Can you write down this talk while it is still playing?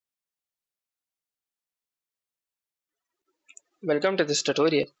Welcome to this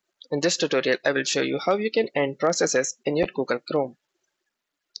tutorial. In this tutorial, I will show you how you can end processes in your Google Chrome.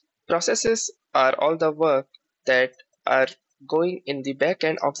 Processes are all the work that are going in the back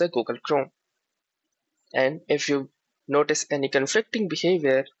end of the Google Chrome. And if you notice any conflicting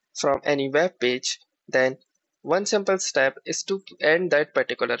behavior from any web page, then one simple step is to end that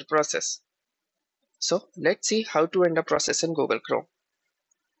particular process. So let's see how to end a process in Google Chrome.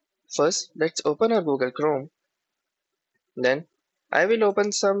 First, let's open our Google Chrome. Then I will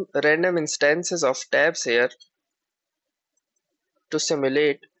open some random instances of tabs here to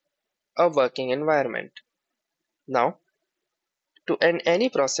simulate a working environment. Now, to end any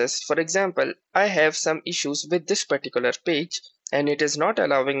process, for example, I have some issues with this particular page and it is not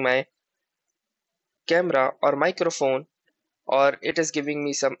allowing my camera or microphone, or it is giving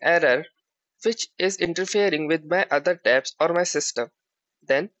me some error which is interfering with my other tabs or my system.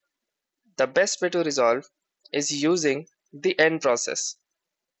 Then the best way to resolve is using the end process.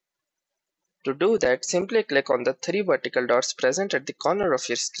 To do that, simply click on the three vertical dots present at the corner of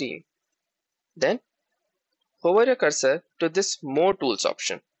your screen. Then hover your cursor to this More Tools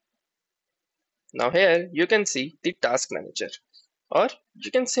option. Now here you can see the task manager, or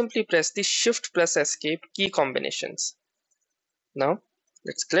you can simply press the Shift plus Escape key combinations. Now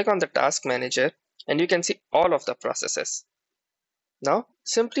let's click on the task manager and you can see all of the processes. Now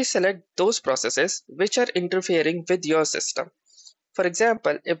simply select those processes which are interfering with your system. For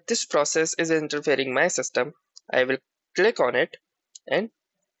example, if this process is interfering my system, I will click on it and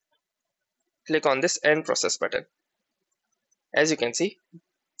click on this End Process button. As you can see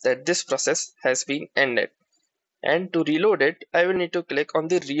that this process has been ended. And to reload it, I will need to click on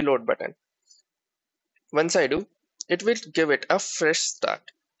the reload button. Once I do, it will give it a fresh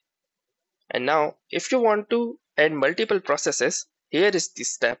start. And now if you want to add multiple processes, here is the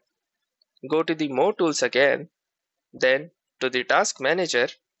step. Go to the More Tools again, then to the Task Manager,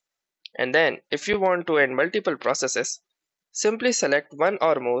 and then if you want to add multiple processes, simply select one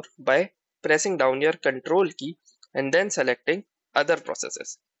or more by pressing down your Control key and then selecting Other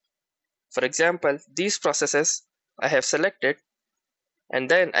Processes. For example, these processes I have selected, and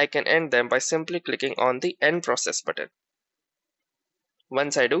then I can end them by simply clicking on the End Process button.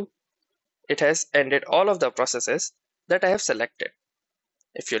 Once I do, it has ended all of the processes that I have selected.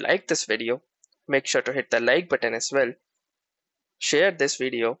 If you like this video, make sure to hit the like button as well. Share this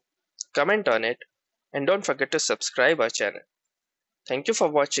video, comment on it, and don't forget to subscribe our channel. Thank you for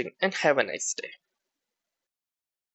watching and have a nice day.